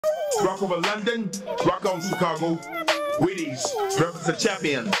rock over London, rock on Chicago. Wheaties, Breakfast of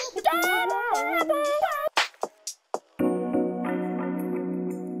Champions.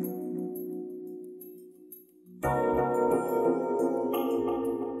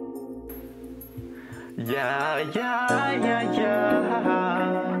 Yeah, yeah, yeah,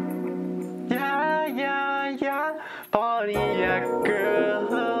 yeah. Yeah, yeah, yeah. Pontiac Girl.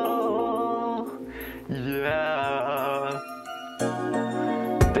 Yeah.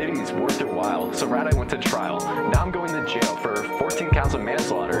 Dating's worth a while, so I went to trial. Now I'm going to jail for 14 counts of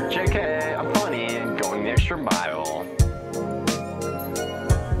manslaughter. JK, I'm funny and going the extra mile.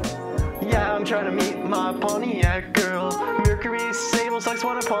 Yeah, I'm trying to meet my Pontiac girl. Mercury Sable sucks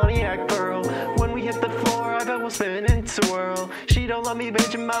want a Pontiac Pearl. When we hit the floor, I bet we'll spin and twirl. She don't love me,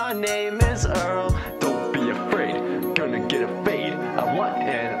 bitch, and my name is Earl. Don't be afraid, gonna get a fade. I want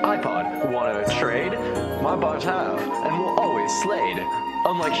an iPod, wanna trade? My bars have, and will always slade.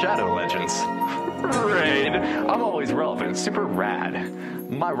 Unlike Shadow Legends. Raid. I'm always relevant, super rad.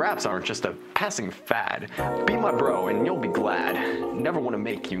 My raps aren't just a passing fad. Be my bro and you'll be glad. Never want to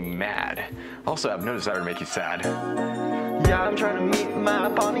make you mad. Also have no desire to make you sad. Yeah, I'm trying to meet my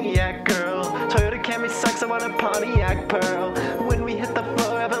Pontiac girl. Toyota Camry sucks, I want a Pontiac Pearl. When we hit the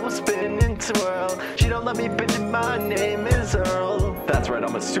floor, I bet we'll spin and twirl. She don't love me, bitch, and my name is Earl. That's right,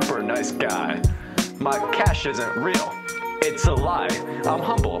 I'm a super nice guy. My cash isn't real. It's a lie. I'm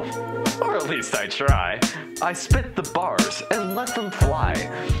humble, or at least I try. I spit the bars and let them fly.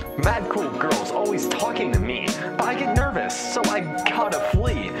 Mad cool girls always talking to me, but I get nervous, so I gotta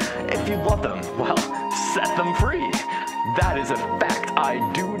flee. If you love them, well, set them free. That is a fact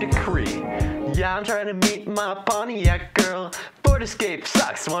I do decree. Yeah, I'm trying to meet my Pontiac girl. Ford Escape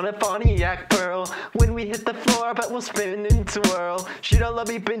sucks, want a Pontiac Pearl. When we hit the floor, I bet we'll spin and twirl. She don't love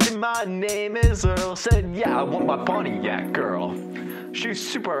me, bitch, and my name is Earl. Said, yeah, I want my Pontiac girl. She's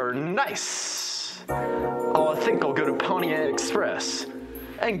super nice. Oh, I think I'll go to Pontiac Express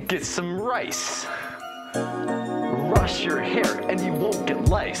and get some rice. Rush your hair and you won't get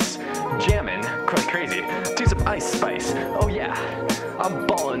lice. Jammin', quite crazy, do some ice spice. Oh yeah, I'm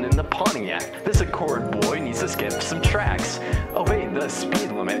ballin' in the Pontiac. This Accord boy needs to skip some tracks. Obey the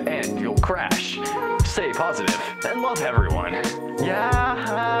speed limit and you'll crash. Stay positive and love everyone.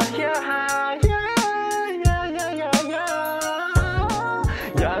 Yeah, yeah, yeah, yeah, yeah, yeah, yeah.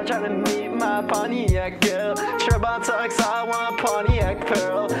 Yeah, I'm trying to meet my Pontiac girl. Turbine sucks, I want a Pontiac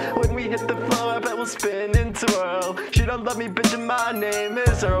Pearl. When we hit the floor, I bet we'll spin and twirl. She don't love me, bitch, and my name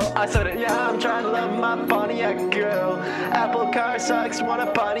is Earl. I said it, yeah, I'm trying to love my Pontiac girl. Apple car sucks, want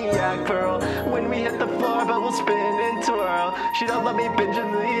a Pontiac Pearl. When we hit the floor, I bet we'll spin and twirl. She don't love me, bitch,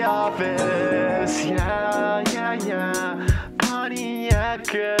 in the office. Yeah, yeah, yeah, Pontiac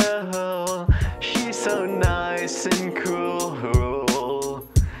girl. She's so nice and cool.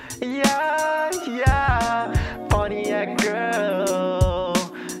 Yeah, yeah, Pontiac girl.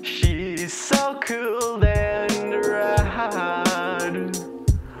 She's so cool and rad.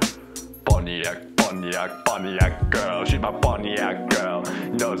 Pontiac, Pontiac, Pontiac girl. She's my Pontiac girl.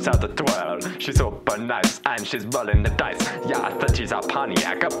 Knows how to twirl. She's super nice and she's rolling the dice. Yeah, I think she's a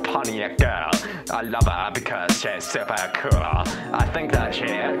Pontiac girl. I love her because she's super cool. I think that she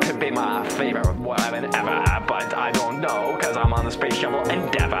could be my favorite woman ever, but I don't know because I'm on the space shuttle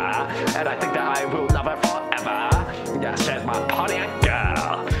Endeavor, and I think that I will love her forever. Yeah, she's my Pontiac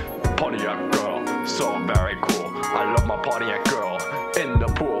girl. Pontiac girl, so very cool. I love my Pontiac girl. In the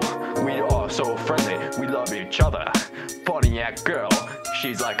pool, we are so friendly. We love each other. Pontiac girl,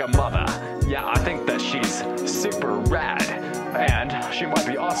 she's like a mother. Yeah, I think that she's super rad, and she might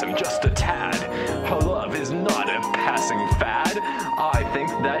be awesome just a tad. Her love is not a passing fad. I think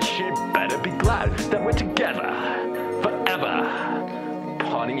that she better be glad that we're together forever.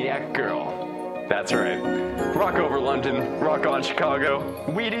 Pontiac girl. That's right. Rock over London, rock on Chicago.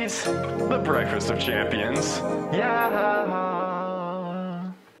 Wheaties, the breakfast of champions. Yeah. Yeah.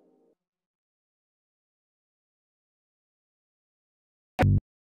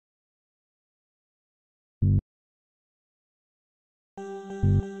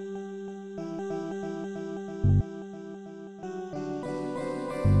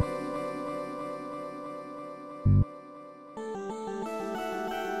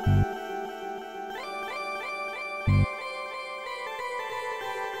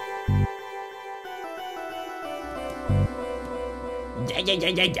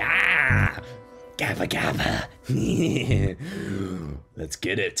 Gabba gabba. Let's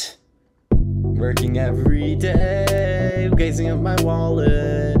get it. Working every day, gazing at my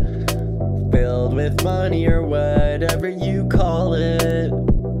wallet, filled with money or whatever you call it.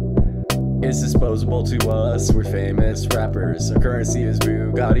 is disposable to us. We're famous rappers. Our currency is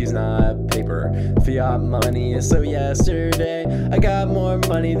Bugattis, not paper. Fiat money is so yesterday. I got more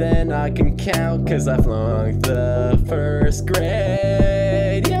money than I can count, cause I flunked the first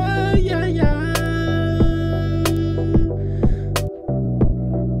grade. Yeah, yeah, yeah.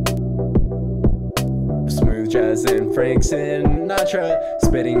 Smooth jazz and Frank Sinatra.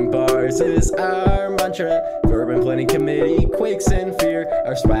 Spitting bars is our mantra. Urban planning committee quakes in fear.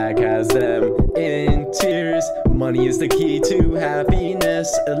 Our swag has them in tears. Money is the key to happiness.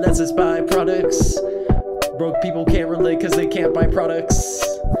 It lets us buy products. Broke people can't relate cause they can't buy products.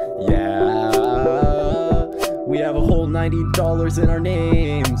 Yeah, we have a whole $90 in our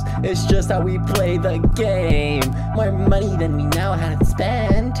names. It's just how we play the game. More money than we now have to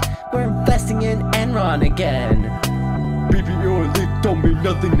spend. We're investing in Enron again. BBO don't mean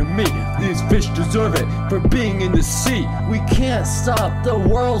nothing to me. These fish deserve it for being in the sea. We can't stop the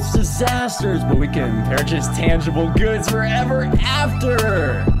world's disasters, but we can purchase tangible goods forever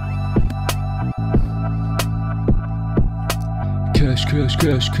after. Cash, cash,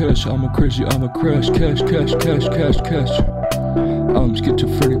 cash, cash, I'm a crazy, I'm a crash. Cash, cash, cash, cash, cash. I'm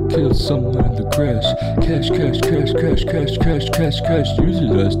schizophrenic, killed someone in the crash. Cash, cash, cash, cash, cash, cash, cash, cash. Use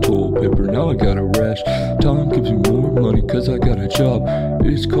it as toilet paper, now I got a rash. Time gives me more money cause I got a job.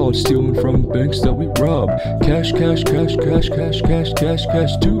 It's called stealing from banks that we rob. Cash, cash, cash, cash, cash, cash, cash,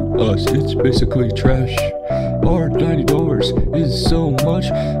 cash. To us, it's basically trash. Our $90 is so much.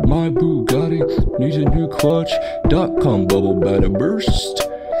 My Bugatti needs a new clutch. .com bubble about to burst.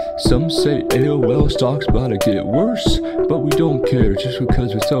 Some say AOL stock's about to get worse, but we don't care just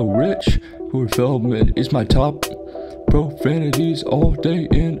because we're so rich. Poor Feldman is my top. Profanities all day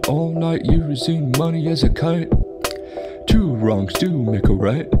and all night, using money as a kite. Two wrongs do make a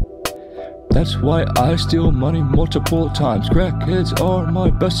right. That's why I steal money multiple times. Crackheads are my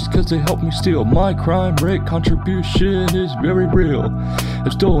besties cause they help me steal. My crime rate contribution is very real.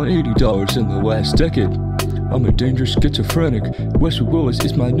 I've stolen $80 in the last decade. I'm a dangerous schizophrenic. Westwood Willis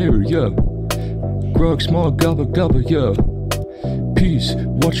is my neighbor, yeah. Grog, small, gabba, gabba, yeah. Peace,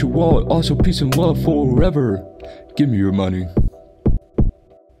 watch your wallet, also peace and love forever. Give me your money.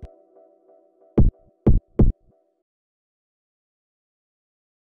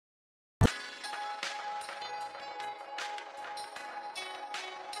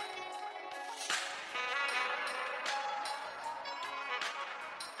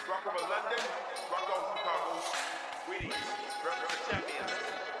 Rock over London, rock over Chicago. Greetings, represent champions.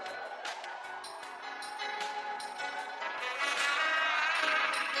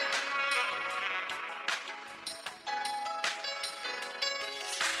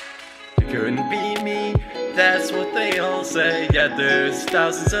 It couldn't be me, that's what they all say. Yet there's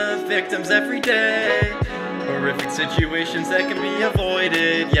thousands of victims every day. Horrific situations that can be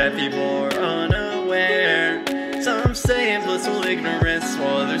avoided, yet people are unaware. Some say in blissful ignorance,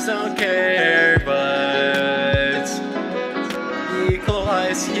 while others don't care. But E.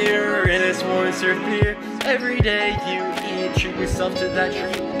 coli's here and it's warrants your fear. Every day you eat, treat yourself to that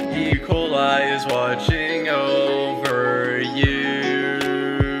treat. E. coli is watching over you.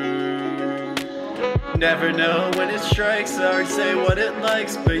 Never know when it strikes or say what it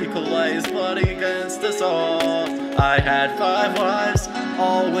likes, but E. coli is plotting against us all. I had 5 wives,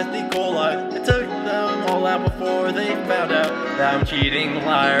 all with E. coli. I took them all out before they found out that I'm cheating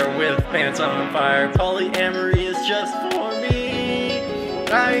liar with pants on fire. Polyamory is just for me.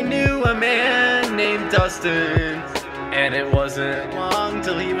 I knew a man named Dustin, and it wasn't long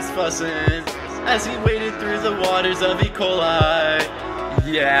till he was fussing as he waded through the waters of E. coli.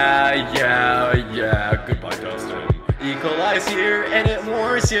 Yeah, goodbye Dustin. E. coli's here and it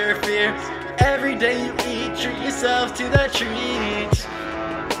warrants your fear. Every day you eat, treat yourself to that treat.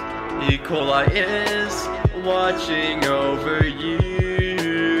 E. coli is watching over you.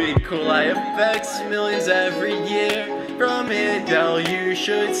 E. coli affects millions every year. From it, now you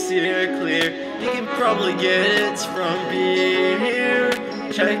should steer clear. You can probably get it from beer.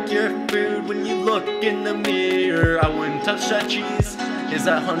 Check your food when you look in the mirror. I wouldn't touch that cheese. Is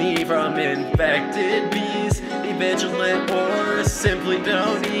that honey from infected bees? Be vigilant or simply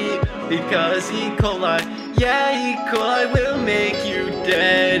don't eat, because E. coli, yeah, E. coli will make you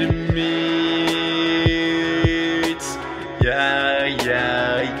dead meat. Yeah.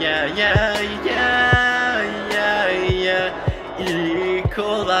 E.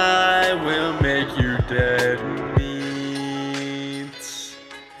 coli will make you dead meat.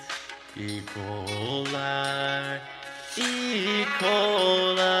 E. coli. E.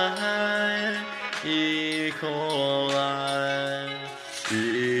 coli, E. coli,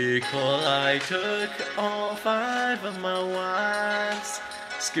 E. coli took all 5 of my wives,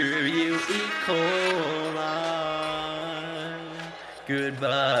 Screw you, E. coli.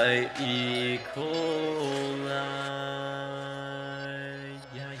 Goodbye, E. coli.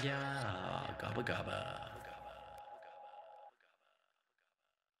 Yeah, yeah. Gabba gabba.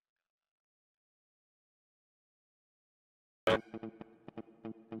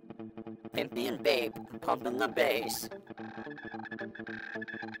 Pimpy and Bape, pumping the bass.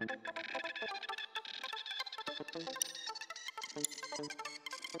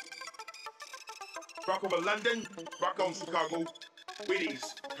 Rock over London, rock on Chicago.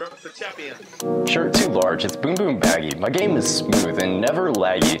 Wheaties, breakfast for champions. Shirt too large, it's boom boom baggy. My game is smooth and never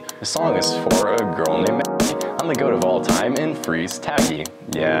laggy. The song is for a girl named Maggie. I'm the goat of all time and freeze taggy.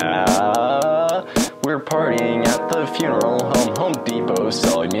 Yeah, we're partying at the funeral home. Home Depot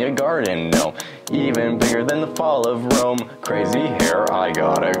selling me a garden gnome. Even bigger than the fall of Rome. Crazy hair, I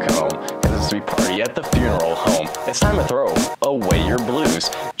gotta comb. Cause we party at the funeral home. It's time to throw away your blues.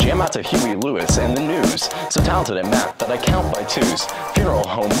 Jam out to Huey Lewis and the news. So talented at math that I count by twos. Funeral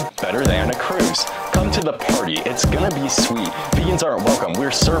home, better than a cruise. Come to the party, it's gonna be sweet. Vegans aren't welcome,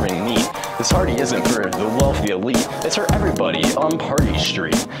 we're serving meat. This party isn't for the wealthy elite. It's for everybody on Party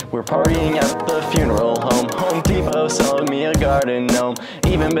Street. We're partying at the funeral home. Home Depot selling me a garden gnome.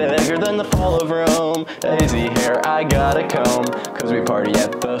 Even bigger than the fall of Rome. Hazy hair, I gotta comb. Cause we party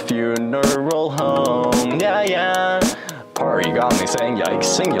at the funeral home. Yeah, yeah. Party got me saying yikes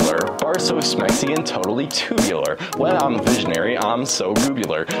singular. Bar so smexy and totally tubular. When I'm visionary, I'm so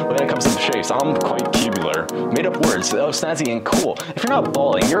goobular. When it comes to shapes, I'm quite cubular. Made up words, so snazzy and cool. If you're not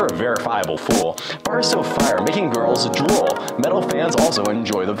balling, you're a verifiable fool. Bar so fire, making girls drool. Metal fans also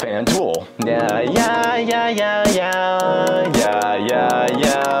enjoy the fan tool. Yeah, yeah, yeah, yeah, yeah. Yeah, yeah,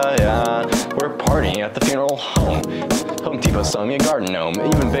 yeah, yeah. We're partying at the funeral home. Home Depot selling me a garden gnome.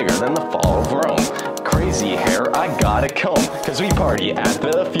 Even bigger than the fall of Rome. Crazy hair, I gotta comb. Cause we party at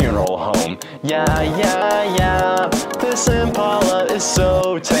the funeral home. Yeah, yeah, yeah. This Impala is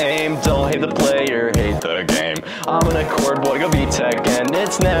so tame. Don't hate the player, hate the game. I'm an Accord boy, go VTech, and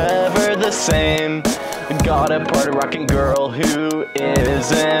it's never the same. Got a party rocking girl who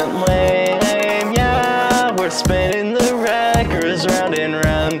isn't lame. Yeah, we're spinning the records round and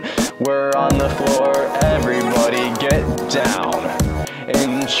round. We're on the floor, everybody get down.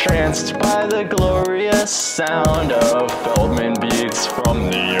 Entranced by the glorious sound of Feldman beats from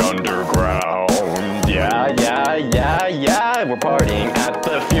the underground. Yeah, yeah, yeah, yeah. We're partying at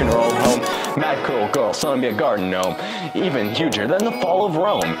the funeral home. Mad cool girl selling me a garden gnome. Even huger than the fall of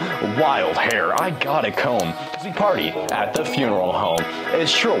Rome. Wild hair, I gotta comb. Cause we party at the funeral home.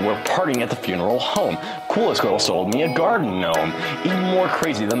 It's true, we're partying at the funeral home. Coolest girl sold me a garden gnome. Even more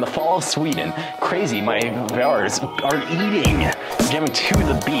crazy than the fall of Sweden. Crazy, my bars are eating. Jamming to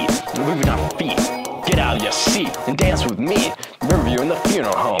the beat, moving our feet. Get out of your seat and dance with me. We're reviewing the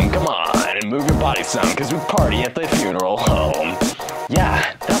funeral home. Come on and move your body some, cause we party at the funeral home.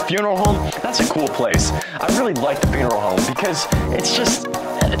 Yeah, that funeral home, that's a cool place. I really like the funeral home because it's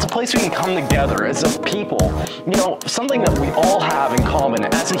a place we can come together as a people. You know, something that we all have in common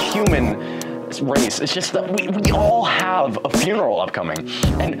as a human race. It's just that we all have a funeral upcoming.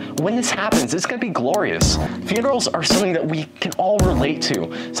 And when this happens, it's gonna be glorious. Funerals are something that we can all relate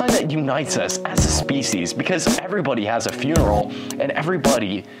to. Something that unites us as a species because everybody has a funeral and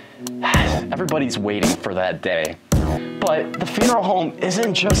everybody's waiting for that day. But the funeral home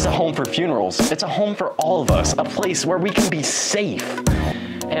isn't just a home for funerals. It's a home for all of us, a place where we can be safe.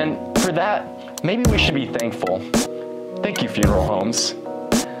 And for that, maybe we should be thankful. Thank you, funeral homes.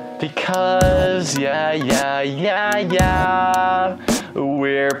 Because, yeah, yeah, yeah, yeah,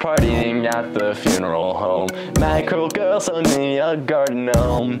 we're partying at the funeral home. Mad cool girl selling me a garden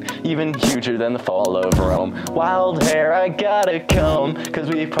gnome. Even huger than the fall of Rome. Wild hair, I gotta comb. Cause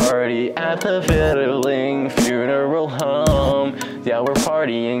we party at the fiddling funeral home. Yeah, we're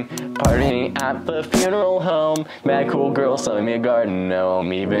partying at the funeral home. Mad cool girl selling me a garden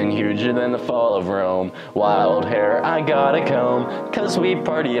gnome. Even huger than the fall of Rome. Wild hair, I gotta comb. Cause we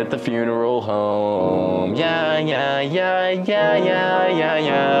party at the funeral home. Yeah, yeah, yeah, yeah, yeah, yeah,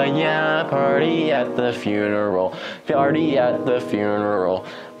 yeah, yeah. Party at the funeral. Party at the funeral.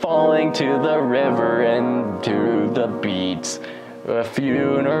 Falling to the river and to the beats. A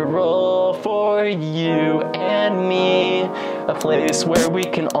funeral for you and me. A place where we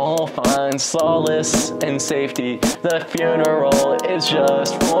can all find solace and safety. The funeral is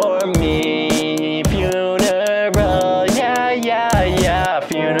just for me. Funeral, yeah, yeah, yeah.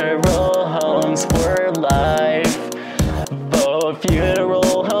 Funeral homes for life. Vote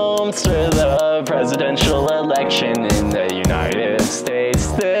funeral homes for the presidential election in the United States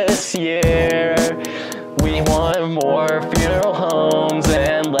this year. We want more funeral homes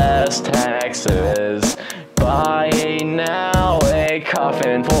and less taxes. Buy now a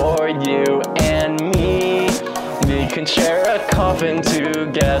coffin for you and me. We can share a coffin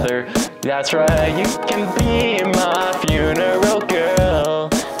together. That's right, you can be my funeral girl.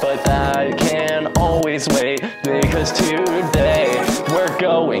 But that can always wait, because today we're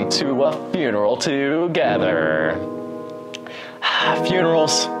going to a funeral together.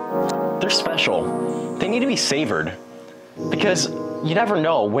 Funerals, they're special. They need to be savored, because you never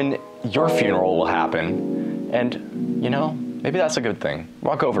know when your funeral will happen. And, you know, maybe that's a good thing.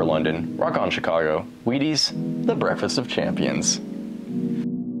 Rock over London, rock on Chicago. Wheaties, the breakfast of champions.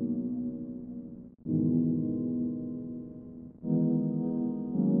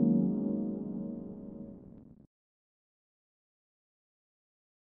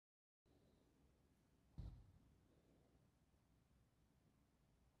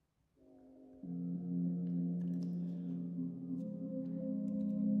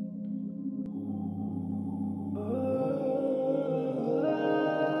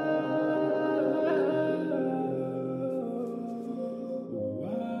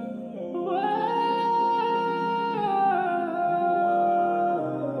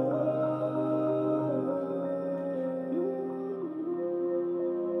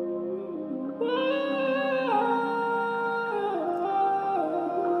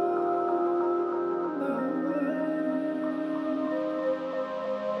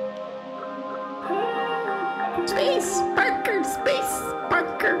 Space Parker, Space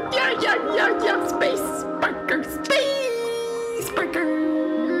Parker, yeah, Space Parker, Space Parker.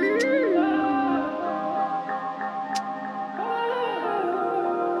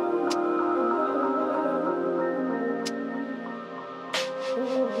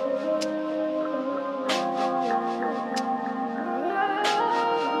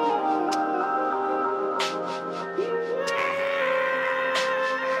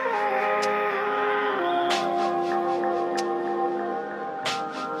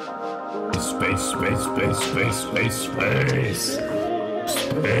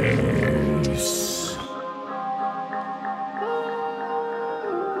 Space.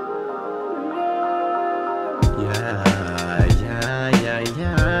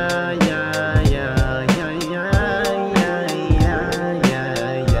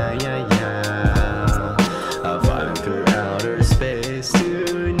 I'll fly through outer space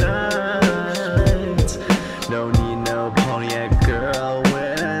tonight. No need no Pontiac Girl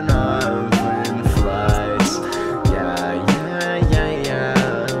when I'm in flight.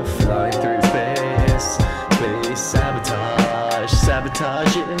 Flying through space. Space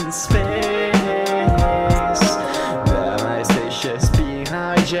sabotage in space. My spaceship's being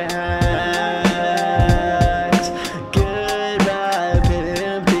hijacked. Goodbye,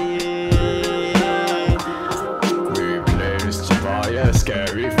 pimpy. Replaced by a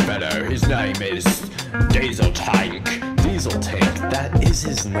scary fellow. His name is Diesel Tank. Diesel Tank, that is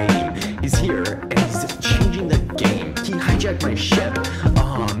his name. He's here and he's changing the game. He hijacked my ship.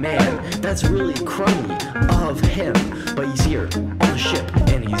 Aw, man, that's really crummy of him. But he's here on the ship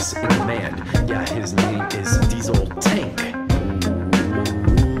and he's in command. Yeah, his name is Diesel Tank.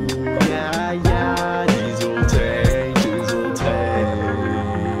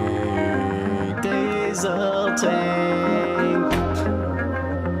 Diesel Tank,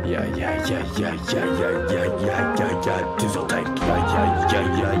 Diesel Tank, Diesel Tank.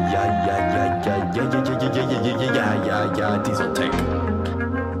 Yeah, Diesel Tank.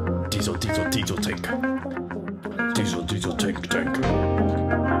 Diesel Tank. Diesel Tank. Diesel Tank.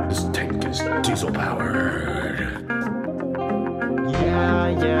 This tank is diesel powered.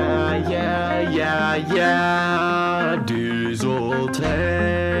 Diesel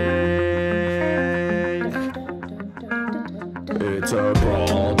Tank. It's a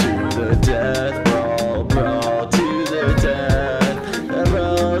brawl to the death, brawl to the death, a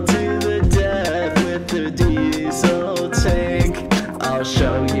brawl to the death with the diesel tank. I'll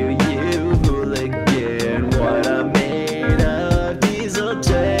show you, hooligan, what I'm made of. Diesel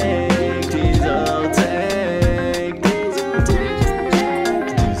tank, diesel tank, diesel tank,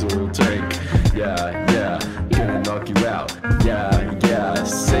 diesel tank. Yeah, gonna knock you out. Yeah,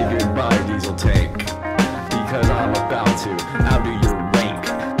 say goodbye, diesel tank, because I'm about to outdo your rank.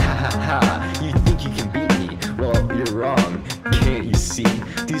 Ha, you think you can beat me? Well, you're wrong. Can't you see?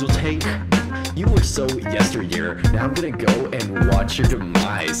 Diesel tank, you were so yesteryear. Now I'm gonna go and watch your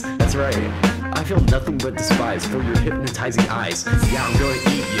demise. That's right, I feel nothing but despise for your hypnotizing eyes. Yeah, I'm gonna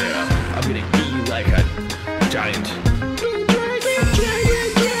eat you. I'm gonna eat you like a giant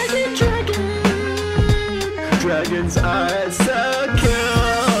dragon's eyes so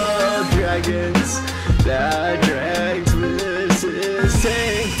cool. Dragons that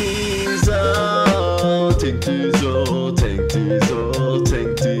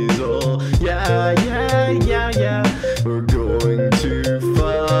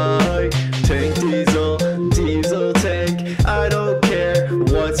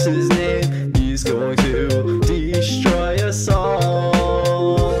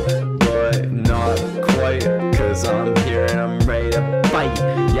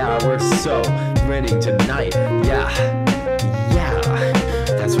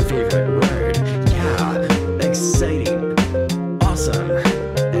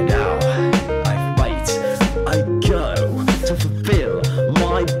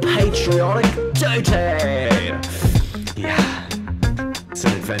maintain. Yeah, it's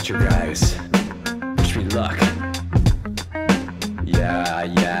an adventure, guys. Wish me luck. Yeah,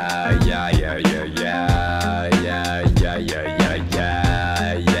 yeah, yeah, yeah, yeah, yeah, yeah, yeah, yeah, yeah, yeah,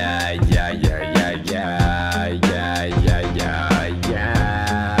 yeah, yeah, yeah, yeah, yeah, yeah, yeah, yeah.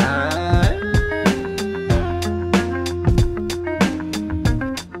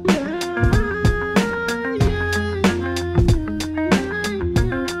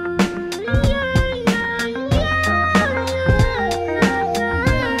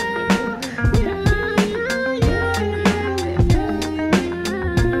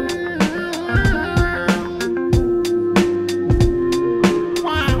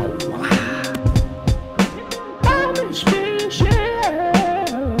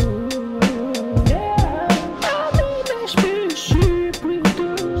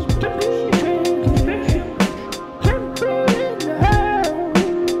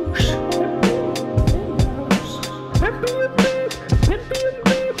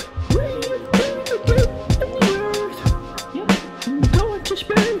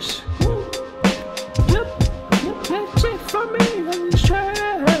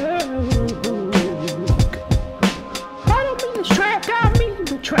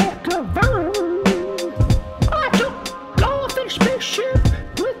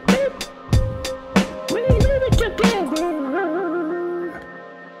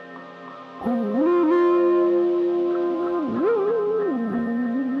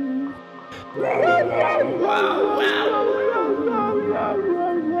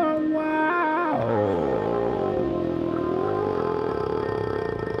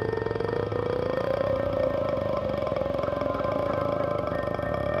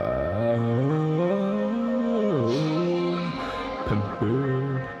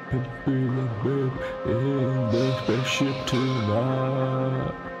 In the spaceship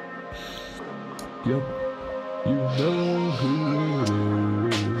tonight. Yep, you know who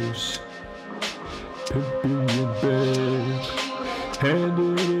it is. Pimpy and Babe,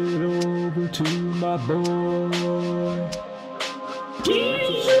 handing it over to my boy.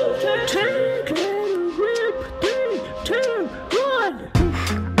 Jesus, take it, rip, 3, 2, 1.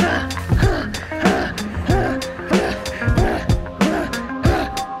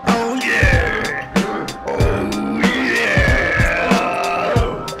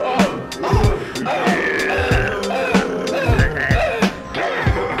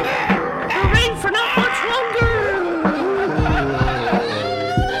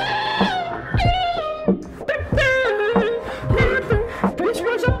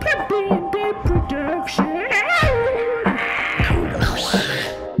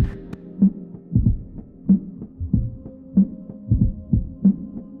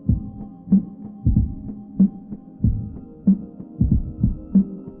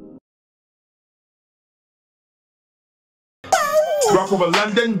 Rock over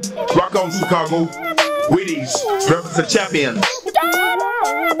London, rock on Chicago. Wheaties, represent champions.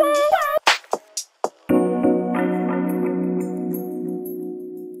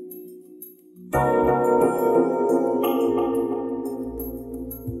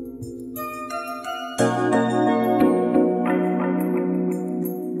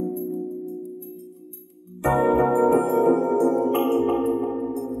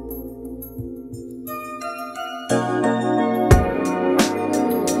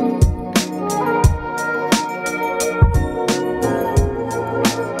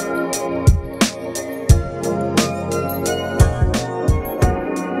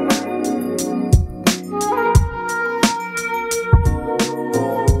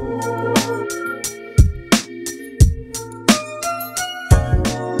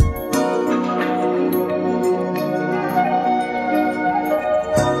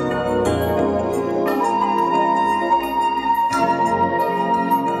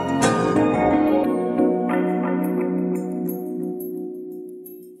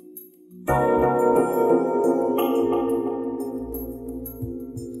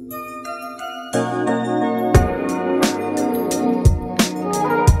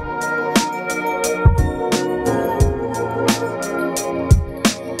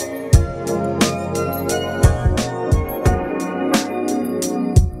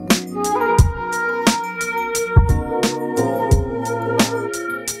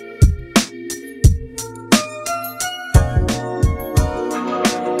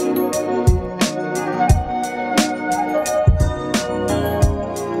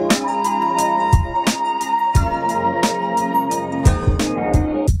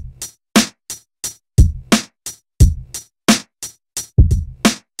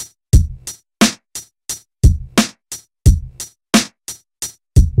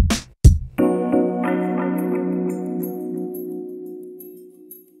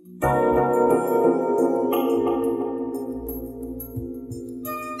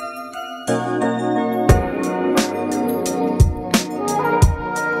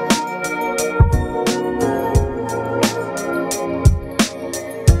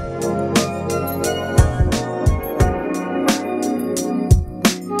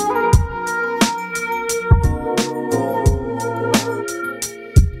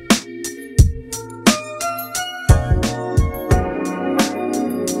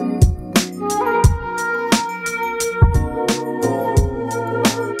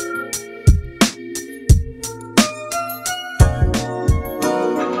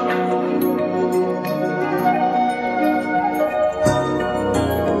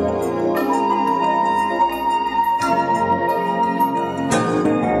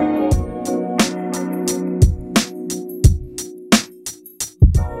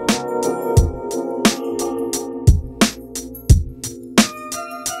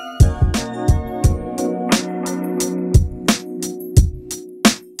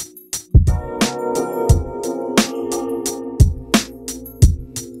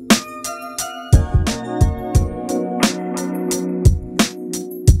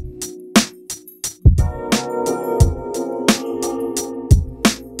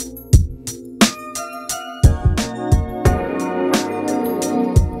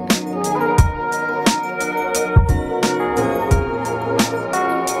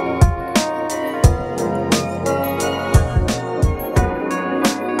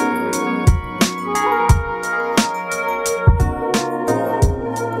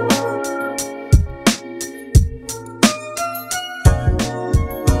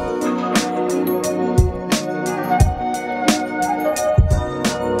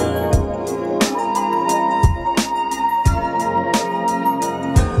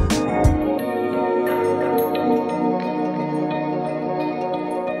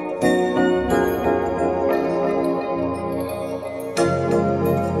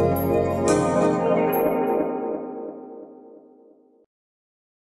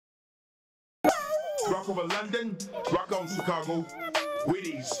 Rock over London, rock on Chicago.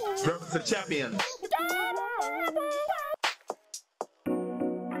 Wheaties, breakfast of champions.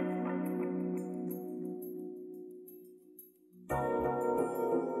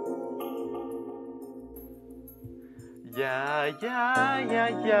 Yeah, yeah,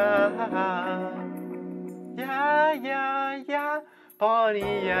 yeah, yeah. Yeah, yeah, yeah.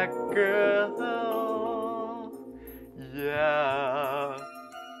 Pontiac Girl. Yeah.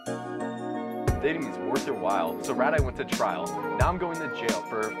 Dating is worth your while, so rad I went to trial. Now I'm going to jail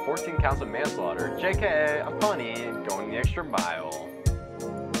for 14 counts of manslaughter. JK, I'm funny, going the extra mile.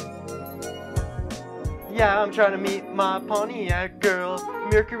 Yeah, I'm trying to meet my Pontiac girl.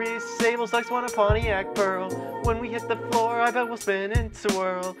 Mercury Sable Sucks want a Pontiac Pearl. When we hit the floor, I bet we'll spin and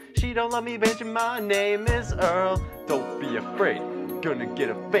twirl. She don't love me, bitch, and my name is Earl. Don't be afraid, gonna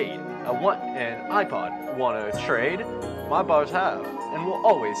get a fade. I want an iPod, wanna trade? My bars have, and will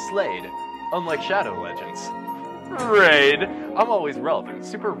always slade. Unlike Shadow Legends. Raid! I'm always relevant,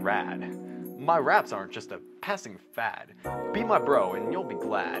 super rad. My raps aren't just a passing fad. Be my bro and you'll be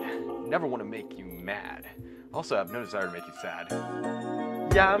glad. Never want to make you mad. Also have no desire to make you sad.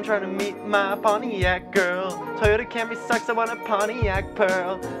 Yeah, I'm trying to meet my Pontiac girl. Toyota Camry sucks, I want a Pontiac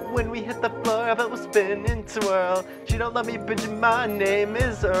Pearl. When we hit the floor, I bet we'll spin and twirl. She don't love me, bitch, and my name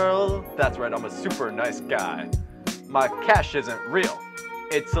is Earl. That's right, I'm a super nice guy. My cash isn't real,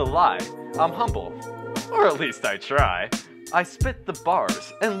 it's a lie. I'm humble, or at least I try. I spit the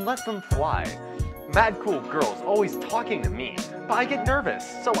bars and let them fly. Mad cool girls always talking to me, but I get nervous,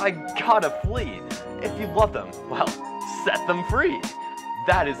 so I gotta flee. If you love them, well, set them free.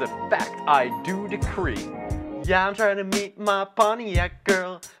 That is a fact I do decree. Yeah, I'm trying to meet my Pontiac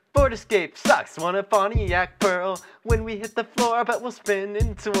girl. Ford Escape sucks, want a Pontiac Pearl. When we hit the floor, I bet we'll spin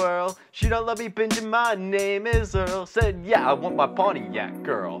and twirl. She don't love me, binging, my name is Earl. Said, yeah, I want my Pontiac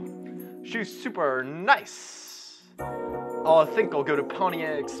girl. She's super nice. Oh, I think I'll go to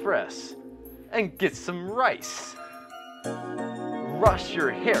Pontiac Express and get some rice. Rush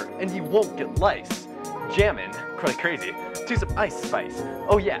your hair and you won't get lice. Jammin', like crazy, to some ice spice.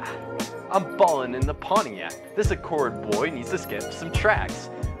 Oh yeah, I'm ballin' in the Pontiac. This Accord boy needs to skip some tracks.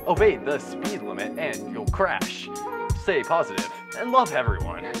 Obey the speed limit and you'll crash. Stay positive and love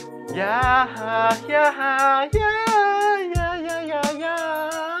everyone. Yeah, yeah, yeah, yeah, yeah, yeah,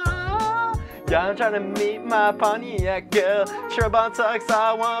 yeah. Yeah, I'm trying to meet my Pontiac girl. Charbon sucks,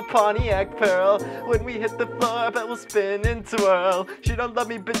 I want a Pontiac Pearl. When we hit the floor, I bet we'll spin and twirl. She don't love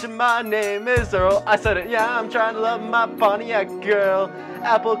me, bitch, and my name is Earl. I said it, yeah, I'm trying to love my Pontiac girl.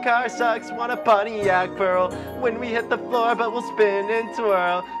 Apple car sucks, want a Pontiac Pearl. When we hit the floor, I bet we'll spin and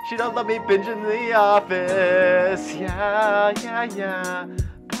twirl. She don't love me, binge in the office. Yeah, yeah, yeah.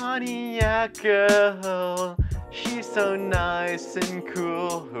 Pontiac Girl, she's so nice and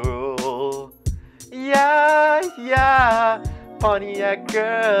cool. Yeah, yeah, Pontiac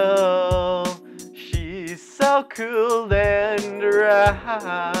Girl, she's so cool and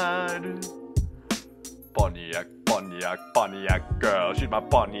rad. Pontiac Girl, she's my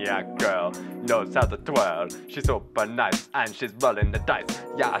Pontiac Girl, knows how to twirl, she's super nice and she's rolling the dice.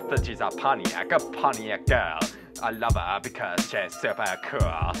 Yeah, I thought she's a Pontiac Girl. I love her because she's super cool.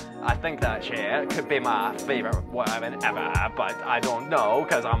 I think that she could be my favorite woman ever, but I don't know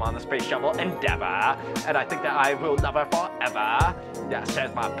because I'm on the space shuttle Endeavor, and I think that I will love her forever. Yeah,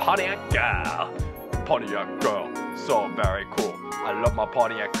 she's my Pontiac Girl. Pontiac Girl, so very cool. I love my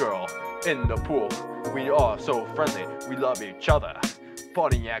Pontiac Girl. In the pool, we are so friendly, we love each other.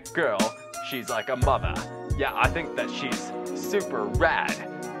 Pontiac Girl, she's like a mother. Yeah, I think that she's super rad,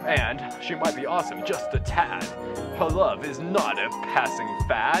 and she might be awesome just a tad. Her love is not a passing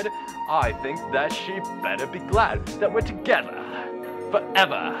fad. I think that she better be glad that we're together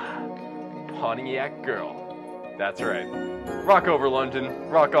forever. Pontiac Girl, that's right. Rock over London,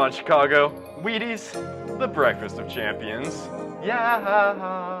 rock on Chicago. Wheaties, the breakfast of champions.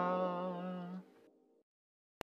 Yeah.